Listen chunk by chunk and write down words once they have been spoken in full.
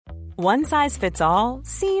One size fits all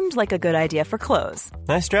seemed like a good idea for clothes.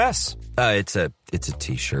 Nice dress. It's a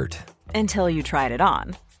t-shirt. Until you tried it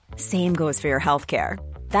on. Same goes for your healthcare.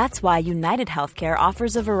 That's why United Healthcare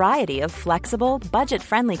offers a variety of flexible,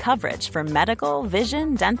 budget-friendly coverage for medical,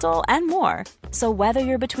 vision, dental, and more. So whether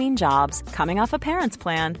you're between jobs, coming off a parent's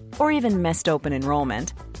plan, or even missed open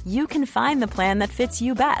enrollment, you can find the plan that fits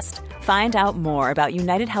you best. Find out more about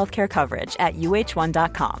United Healthcare coverage at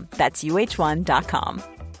uh1.com. That's uh1.com.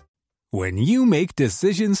 When you make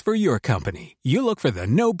decisions for your company, you look for the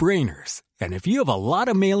no-brainers. And if you have a lot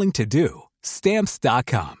of mailing to do,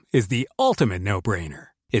 Stamps.com is the ultimate no-brainer.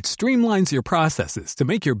 It streamlines your processes to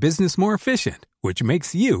make your business more efficient, which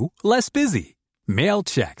makes you less busy. Mail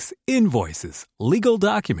checks, invoices, legal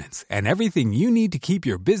documents, and everything you need to keep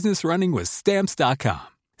your business running with Stamps.com.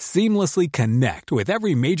 Seamlessly connect with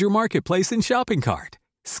every major marketplace and shopping cart.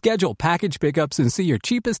 Schedule package pickups and see your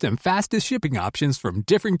cheapest and fastest shipping options from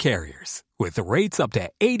different carriers. With rates up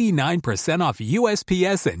to 89% off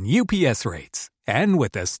USPS and UPS rates. And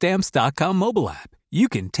with the Stamps.com mobile app, you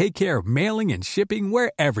can take care of mailing and shipping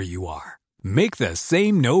wherever you are. Make the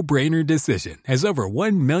same no-brainer decision as over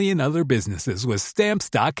 1 million other businesses with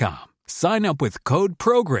Stamps.com. Sign up with code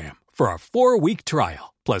PROGRAM for a 4-week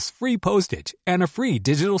trial, plus free postage and a free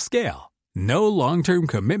digital scale. No long-term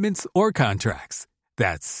commitments or contracts.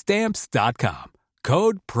 That's Stamps.com.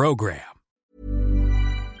 Code PROGRAM.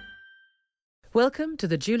 Welcome to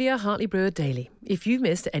the Julia Hartley-Brewer Daily. If you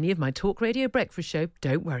missed any of my Talk Radio breakfast show,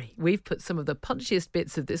 don't worry. We've put some of the punchiest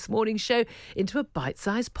bits of this morning's show into a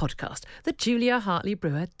bite-sized podcast, the Julia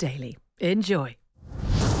Hartley-Brewer Daily. Enjoy.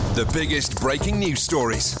 The biggest breaking news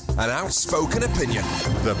stories, an outspoken opinion.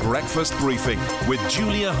 The Breakfast Briefing with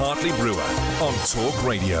Julia Hartley-Brewer on Talk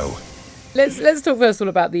Radio. Let's talk first of all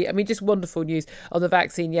about just wonderful news on the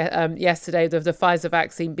vaccine yesterday, the Pfizer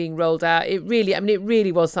vaccine being rolled out. It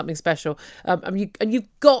really was something special. And you've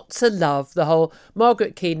got to love the whole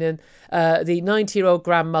Margaret Keenan, the 90-year-old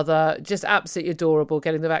grandmother, just absolutely adorable,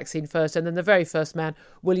 getting the vaccine first. And then the very first man,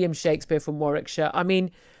 William Shakespeare from Warwickshire. I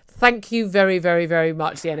mean, thank you very, very, very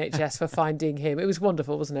much, the NHS, for finding him. It was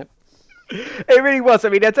wonderful, wasn't it? It really was. I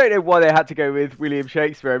mean, I don't know why they had to go with William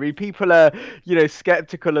Shakespeare. I mean, people are,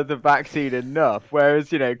 sceptical of the vaccine enough,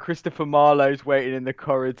 whereas, Christopher Marlowe's waiting in the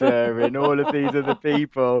corridor and all of these other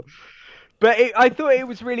people. But I thought it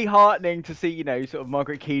was really heartening to see, sort of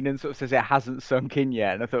Margaret Keenan sort of says it hasn't sunk in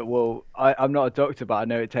yet. And I thought, well, I'm not a doctor, but I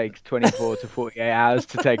know it takes 24 to 48 hours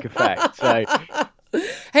to take effect. So...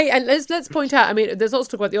 Hey, and let's point out, there's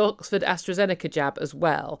also talk about the Oxford AstraZeneca jab as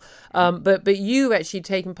well. But you've actually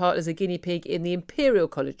taken part as a guinea pig in the Imperial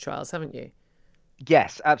College trials, haven't you?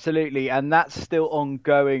 Yes, absolutely. And that's still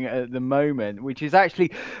ongoing at the moment, which is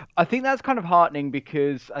actually, I think that's kind of heartening,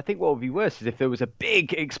 because I think what would be worse is if there was a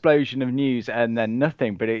big explosion of news and then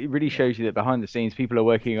nothing. But it really shows you that behind the scenes, people are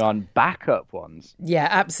working on backup ones. Yeah,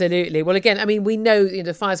 absolutely. Well, again, we know the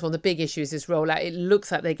Pfizer one, the big issue is this rollout. It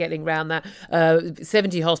looks like they're getting around that.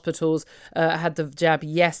 70 hospitals had the jab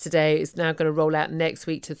yesterday. It's now going to roll out next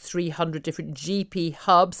week to 300 different GP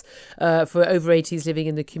hubs for over 80s living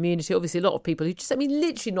in the community. Obviously, a lot of people who just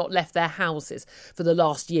literally not left their houses for the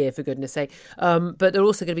last year, for goodness sake. But there are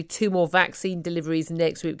also going to be 2 more vaccine deliveries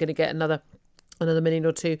next week. We're going to get another million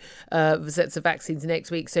or 2 sets of vaccines next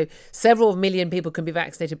week. So several million people can be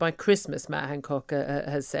vaccinated by Christmas, Matt Hancock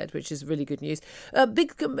has said, which is really good news.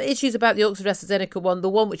 Big issues about the Oxford AstraZeneca one, the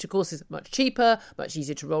one which, of course, is much cheaper, much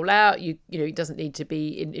easier to roll out. It doesn't need to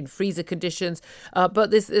be in freezer conditions. But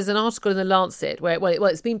there's an article in The Lancet where,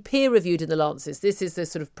 it's been peer-reviewed in The Lancet. This is the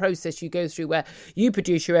sort of process you go through where you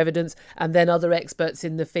produce your evidence and then other experts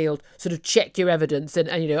in the field sort of check your evidence and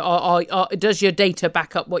does your data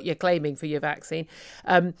back up what you're claiming for your vaccine?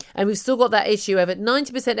 And we've still got that issue of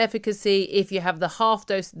 90% efficacy if you have the half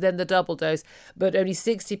dose, then the double dose, but only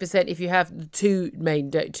 60% if you have 2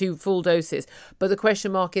 full doses. But the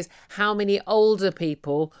question mark is how many older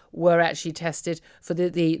people were actually tested for the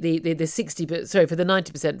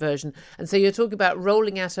 90% version. And so you're talking about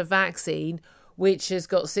rolling out a vaccine which has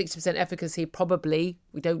got 60% efficacy, probably,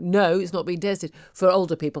 we don't know, it's not being tested, for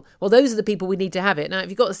older people. Well, those are the people we need to have it. Now, if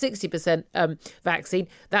you've got a 60% vaccine,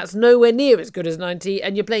 that's nowhere near as good as 90,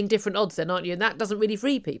 and you're playing different odds then, aren't you? And that doesn't really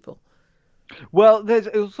free people. Well, let's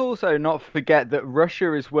also not forget that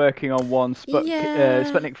Russia is working on one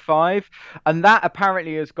Sputnik 5, and that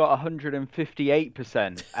apparently has got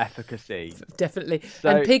 158% efficacy. Definitely. So,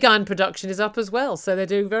 and pig iron production is up as well, so they're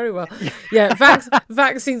doing very well. Yeah,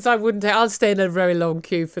 vaccines I wouldn't take. I'll stay in a very long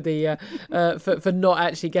queue for the for not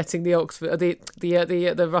actually getting the Oxford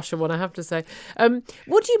the Russian one, I have to say.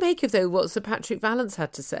 What do you make of, though, what Sir Patrick Vallance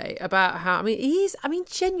had to say about how,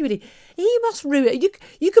 genuinely, He must ruin it.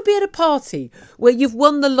 You could be at a party where you've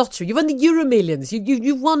won the lottery, you've won the Euro Millions,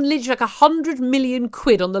 you've won literally like 100 million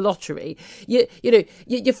quid on the lottery. Your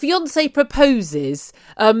fiancé proposes.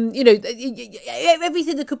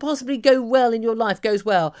 Everything that could possibly go well in your life goes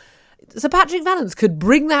well. Sir Patrick Vallance could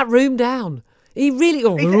bring that room down. He really.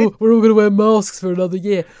 We're all going to wear masks for another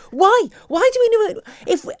year. Why? Why do we know?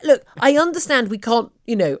 Look, I understand we can't.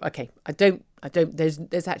 Okay, I don't.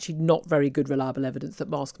 There's actually not very good reliable evidence that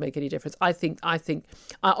masks make any difference. I think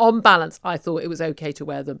on balance, I thought it was okay to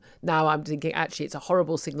wear them. Now I'm thinking actually it's a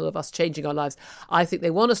horrible signal of us changing our lives. I think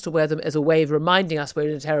they want us to wear them as a way of reminding us we're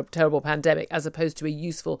in a terrible pandemic, as opposed to a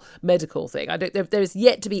useful medical thing. There is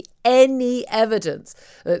yet to be any evidence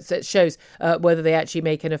that shows whether they actually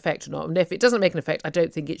make an effect or not. And if it doesn't make an effect, I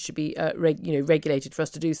don't think it should be regulated for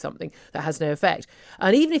us to do something that has no effect.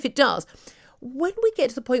 And even if it does, when we get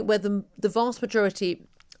to the point where the vast majority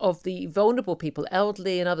of the vulnerable people,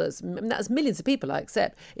 elderly and others, that's millions of people, I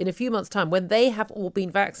accept, in a few months' time, when they have all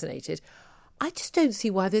been vaccinated, I just don't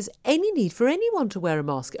see why there's any need for anyone to wear a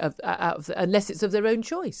mask unless it's of their own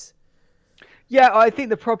choice. Yeah, I think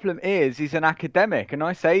the problem is he's an academic, and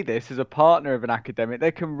I say this as a partner of an academic.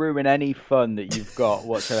 They can ruin any fun that you've got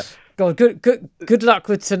whatsoever. God, good luck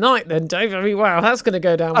with tonight then, Dave. I mean, wow, that's going to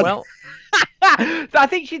go down well. I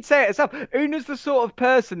think she'd say it herself. Una's the sort of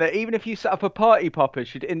person that even if you set up a party popper,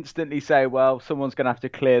 she'd instantly say, well, someone's going to have to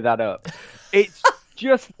clear that up. It's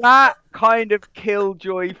just that kind of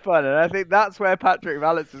killjoy fun, and I think that's where Patrick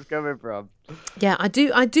Vallance is coming from. Yeah, I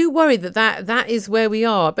do worry that is where we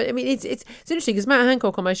are. But I mean, it's interesting because Matt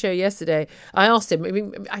Hancock on my show yesterday, I asked him. I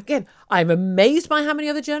mean, again, I'm amazed by how many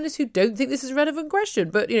other journalists who don't think this is a relevant question.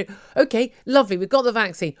 But okay, lovely, we've got the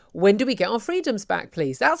vaccine. When do we get our freedoms back,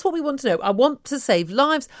 please? That's what we want to know. I want to save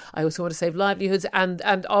lives. I also want to save livelihoods and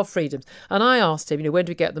our freedoms. And I asked him, when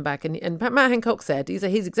do we get them back? And Matt Hancock said, these are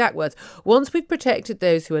his exact words: once we've protected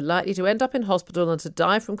those who are likely to end up in hospital and to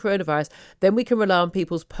die from coronavirus, then we can rely on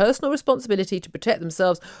people's personal responsibility to protect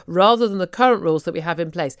themselves rather than the current rules that we have in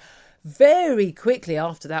place. Very quickly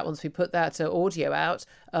after that, once we put that audio out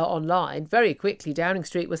online, very quickly Downing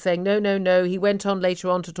Street was saying no. He went on later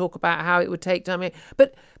on to talk about how it would take time.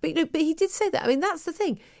 But he did say that. I mean, that's the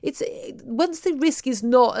thing. Once the risk is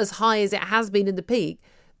not as high as it has been in the peak,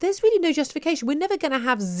 there's really no justification. We're never going to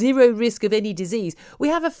have zero risk of any disease. We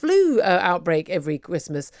have a flu outbreak every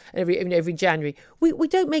Christmas, every January. We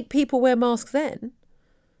don't make people wear masks then.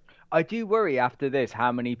 I do worry after this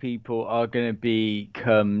how many people are going to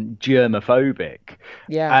become germophobic.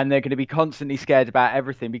 Yeah. And they're going to be constantly scared about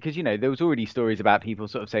everything because, there was already stories about people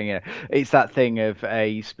sort of saying, it's that thing of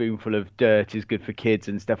a spoonful of dirt is good for kids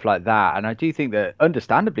and stuff like that. And I do think that,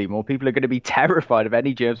 understandably, more people are going to be terrified of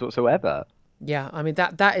any germs whatsoever. Yeah, I mean,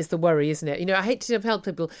 that is the worry, isn't it? I hate to tell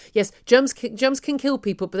people, yes, germs can kill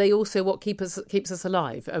people, but they also keeps us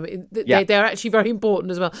alive. I mean, they're actually very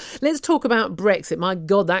important as well. Let's talk about Brexit. My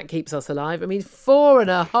God, that keeps us alive. I mean,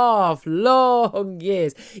 4.5 long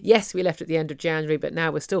years. Yes, we left at the end of January, but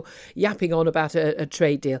now we're still yapping on about a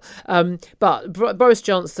trade deal. But Boris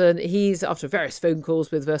Johnson, he's, after various phone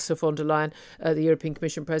calls with Ursula von der Leyen, the European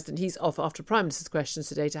Commission President, he's off after Prime Minister's questions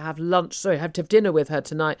today to have dinner with her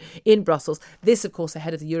tonight in Brussels. This, of course,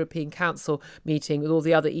 ahead of the European Council meeting with all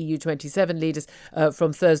the other EU 27 leaders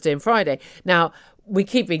from Thursday and Friday. Now, we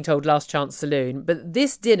keep being told last chance saloon, but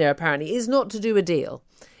this dinner apparently is not to do a deal.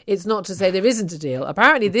 It's not to say there isn't a deal.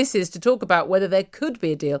 Apparently, this is to talk about whether there could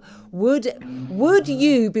be a deal. Would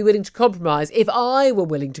you be willing to compromise if I were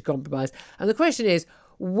willing to compromise? And the question is,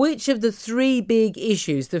 which of the three big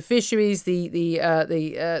issues, the fisheries, the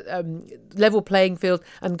level playing field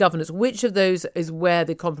and governance, which of those is where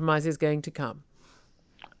the compromise is going to come?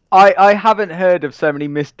 I haven't heard of so many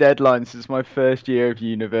missed deadlines since my first year of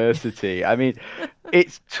university. I mean,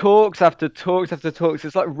 it's talks after talks after talks.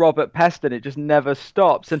 It's like Robert Peston. It just never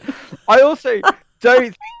stops. And I also don't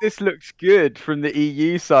think this looks good from the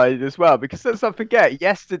EU side as well, because let's not forget,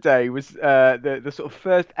 yesterday was the sort of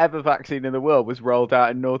first ever vaccine in the world was rolled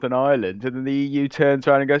out in Northern Ireland, and then the EU turns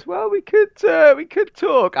around and goes, well, we could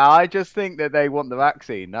talk. I just think that they want the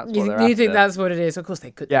vaccine. That's what they're after. You think that's what it is? Of course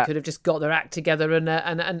they could. Yeah. They could have just got their act together and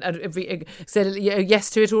said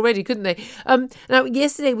yes to it already, couldn't they? Now,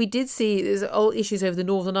 yesterday we did see there's all issues over the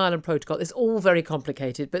Northern Ireland Protocol. It's all very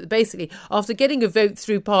complicated, but basically, after getting a vote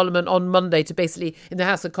through Parliament on Monday to basically in the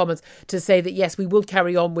House of Commons to say that, yes, we will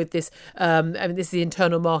carry on with this. This is the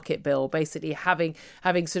Internal Market Bill, basically having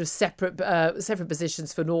sort of separate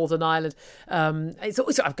positions for Northern Ireland. I'm not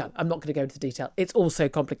going to go into the detail. It's all so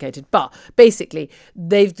complicated. But basically,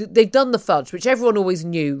 they've done the fudge, which everyone always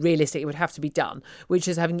knew realistically would have to be done, which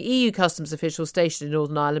is having EU customs officials stationed in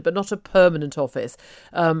Northern Ireland, but not a permanent office.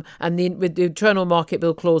 With the Internal Market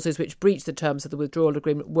Bill clauses which breach the terms of the withdrawal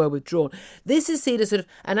agreement were withdrawn. This is seen as sort of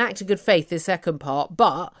an act of good faith, this second part,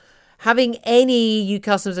 but having any EU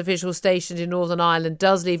customs officials stationed in Northern Ireland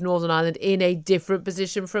does leave Northern Ireland in a different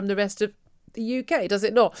position from the rest of the UK, does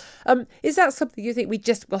it not? Is that something you think we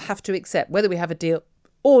just will have to accept, whether we have a deal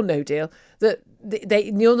or no deal, that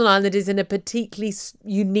Northern Ireland is in a particularly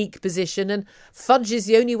unique position and fudge is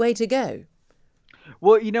the only way to go?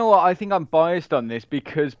 Well, you know what? I think I'm biased on this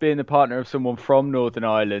because being the partner of someone from Northern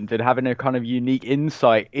Ireland and having a kind of unique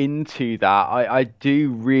insight into that, I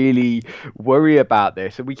do really worry about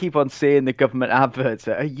this. And we keep on seeing the government adverts.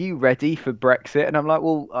 Are you ready for Brexit? And I'm like,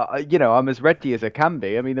 well, I'm as ready as I can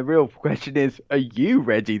be. I mean, the real question is, are you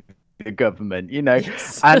ready? The government,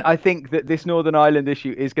 Yes. And I think that this Northern Ireland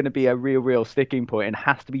issue is going to be a real sticking point and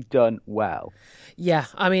has to be done well. Yeah,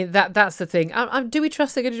 I mean, that's the thing. Do we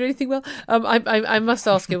trust they're going to do anything well? I must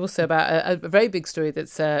ask you also about a very big story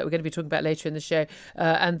that's we're going to be talking about later in the show.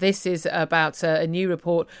 And this is about a new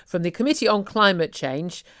report from the Committee on Climate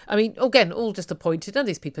Change. I mean, again, all just appointed. None of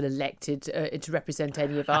these people elected to represent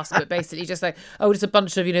any of us, but basically just like, it's a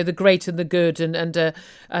bunch of, the great and the good. And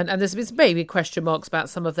there's maybe question marks about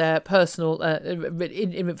some of their personal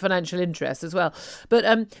financial interests as well. But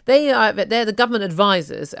they're the government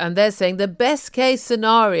advisors, and they're saying the best case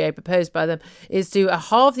scenario proposed by them is to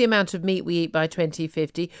halve the amount of meat we eat by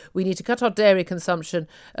 2050. We need to cut our dairy consumption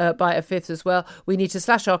by a fifth as well. We need to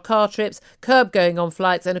slash our car trips, curb going on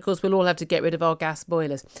flights, and of course we'll all have to get rid of our gas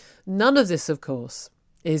boilers. None of this, of course,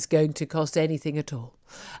 is going to cost anything at all.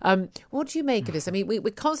 What do you make of this? I mean, we're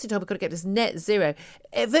constantly told we've got to get this net zero.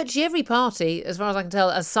 Virtually every party, as far as I can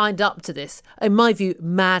tell, has signed up to this. In my view,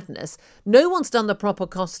 madness. No one's done the proper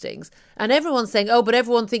costings, and everyone's saying, but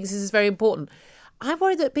everyone thinks this is very important. I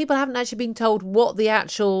worry that people haven't actually been told what the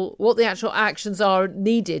actual actions are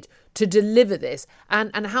needed to deliver this,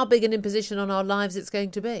 and how big an imposition on our lives it's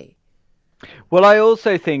going to be. Well, I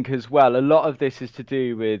also think as well, a lot of this is to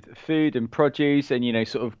do with food and produce and,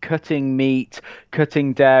 sort of cutting meat,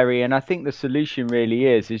 cutting dairy. And I think the solution really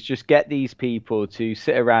is just get these people to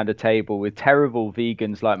sit around a table with terrible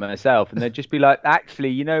vegans like myself. And they'd just be like, actually,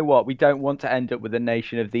 you know what? We don't want to end up with a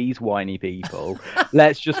nation of these whiny people.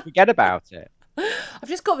 Let's just forget about it. I've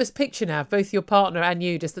just got this picture now of both your partner and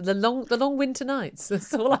you, just the long winter nights.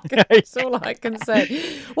 That's all I can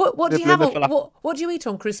say. What do you have? What do you eat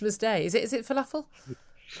on Christmas Day? Is it falafel?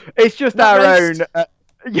 It's just Not our roast?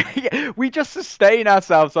 own. We just sustain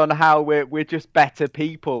ourselves on how we're just better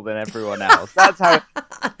people than everyone else. That's how.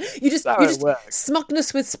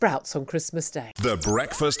 Smugness with sprouts on Christmas Day. The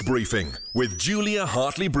Breakfast Briefing with Julia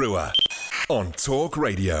Hartley-Brewer on Talk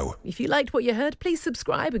Radio. If you liked what you heard, please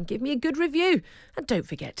subscribe and give me a good review. And don't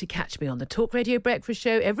forget to catch me on the Talk Radio Breakfast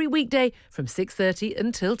Show every weekday from 6:30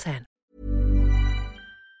 until 10.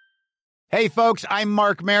 Hey, folks, I'm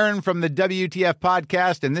Mark Maron from the WTF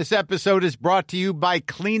Podcast, and this episode is brought to you by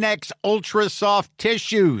Kleenex Ultra Soft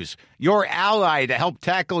Tissues, your ally to help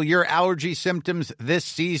tackle your allergy symptoms this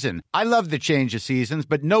season. I love the change of seasons,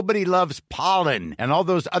 but nobody loves pollen and all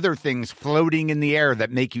those other things floating in the air that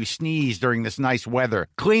make you sneeze during this nice weather.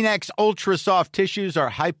 Kleenex Ultra Soft Tissues are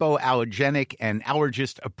hypoallergenic and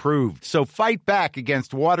allergist approved, so fight back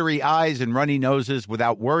against watery eyes and runny noses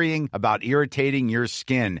without worrying about irritating your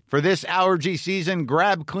skin. For this allergy season,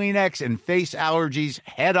 grab Kleenex and face allergies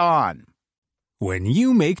head on. When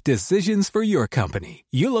you make decisions for your company,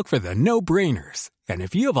 you look for the no-brainers. And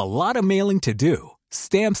if you have a lot of mailing to do,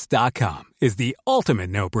 Stamps.com is the ultimate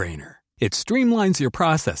no-brainer. It streamlines your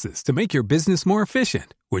processes to make your business more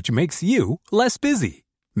efficient, which makes you less busy.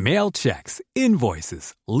 Mail checks,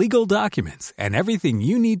 invoices, legal documents, and everything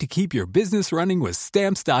you need to keep your business running with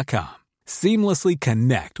Stamps.com. Seamlessly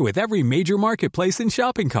connect with every major marketplace and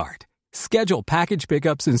shopping cart. Schedule package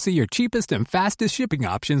pickups and see your cheapest and fastest shipping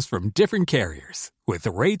options from different carriers, with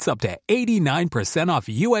rates up to 89% off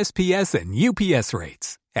USPS and UPS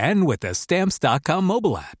rates. And with the Stamps.com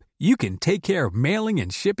mobile app, you can take care of mailing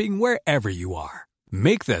and shipping wherever you are.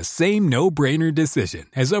 Make the same no-brainer decision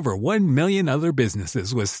as over 1 million other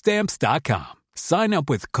businesses with Stamps.com. Sign up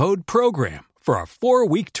with code PROGRAM for a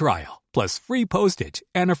 4-week trial, plus free postage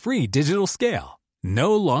and a free digital scale.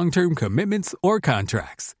 No long-term commitments or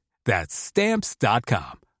contracts. That's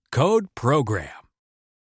Stamps.com. Code PROGRAM.